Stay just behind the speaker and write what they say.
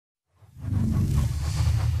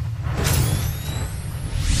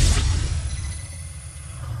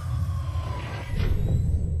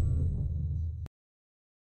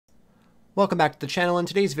Welcome back to the channel. In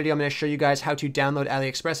today's video, I'm going to show you guys how to download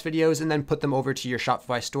AliExpress videos and then put them over to your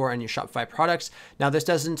Shopify store and your Shopify products. Now, this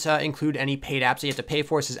doesn't include any paid apps that you have to pay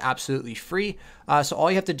for. This is absolutely free. So all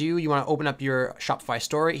you have to do, you want to open up your Shopify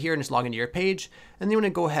store right here and just log into your page. And then you want to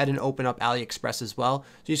go ahead and open up AliExpress as well.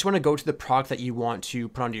 So you just want to go to the product that you want to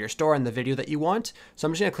put onto your store and the video that you want. So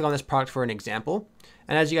I'm just going to click on this product for an example.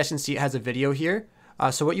 And as you guys can see, it has a video here.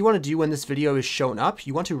 So what you want to do when this video is shown up,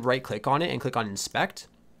 you want to right click on it and click on inspect.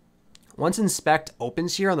 Once inspect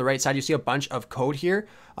opens here on the right side, you see a bunch of code here.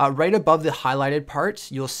 Right above the highlighted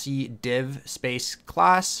part, you'll see div space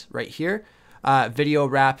class right here, video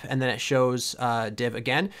wrap, and then it shows div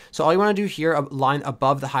again. So all you want to do here, a line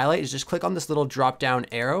above the highlight, is just click on this little drop down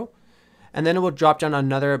arrow, and then it will drop down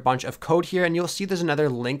another bunch of code here, and you'll see there's another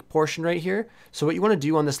link portion right here. So what you want to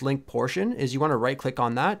do on this link portion is you want to right click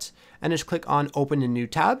on that and just click on open a new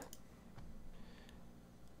tab.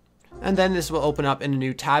 And then this will open up in a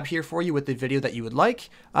new tab here for you with the video that you would like.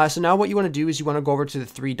 So now what you want to do is you want to go over to the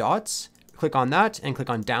three dots, click on that and click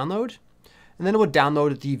on download. And then it will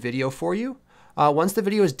download the video for you. Once the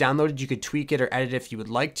video is downloaded, you could tweak it or edit it if you would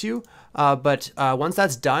like to. But once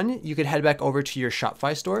that's done, you could head back over to your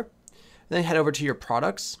Shopify store, then head over to your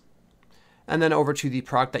products, and then over to the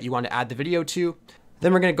product that you want to add the video to.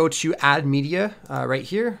 Then we're going to go to add media right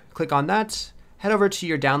here. Click on that, head over to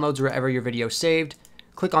your downloads wherever your video is saved.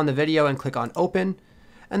 Click on the video and click on open,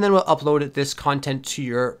 and then we'll upload this content to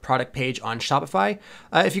your product page on Shopify.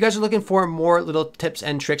 If you guys are looking for more little tips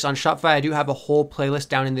and tricks on Shopify, I do have a whole playlist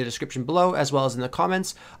down in the description below as well as in the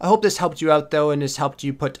comments. I hope this helped you out though, and has helped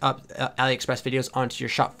you put up AliExpress videos onto your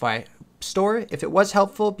Shopify store. If it was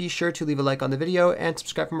helpful, be sure to leave a like on the video and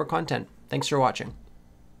subscribe for more content. Thanks for watching.